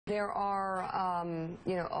There are,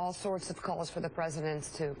 you know, all sorts of calls for the president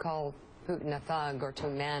to call Putin a thug or to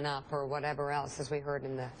man up or whatever else, as we heard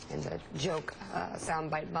in the joke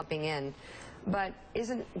soundbite bumping in. But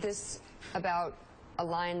isn't this about a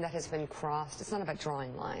line that has been crossed? It's not about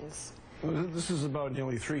drawing lines. Well, this is about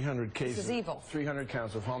nearly 300 cases. This is evil. 300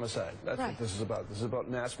 counts of homicide. That's right. What this is about. This is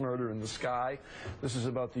about mass murder in the sky. This is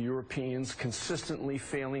about the Europeans consistently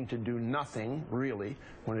failing to do nothing, really,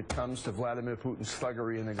 when it comes to Vladimir Putin's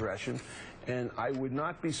thuggery and aggression. And I would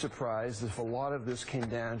not be surprised if a lot of this came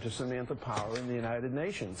down to Samantha Power in the United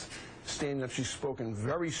Nations. Standing up, she's spoken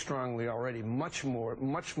very strongly already, much more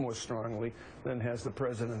strongly than has the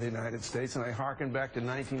President of the United States. And I hearken back to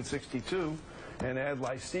 1962 and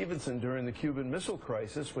Adlai Stevenson during the Cuban Missile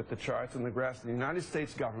Crisis with the charts and the graphs. The United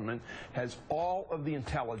States government has all of the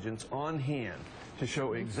intelligence on hand to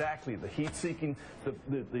show exactly the heat-seeking,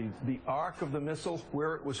 the arc of the missile,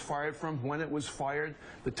 where it was fired from, when it was fired,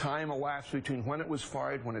 the time elapsed between when it was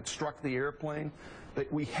fired, when it struck the airplane.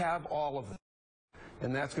 That we have all of that.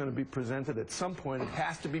 And that's going to be presented at some point. It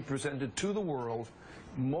has to be presented to the world,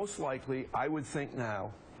 most likely, I would think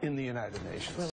now, in the United Nations.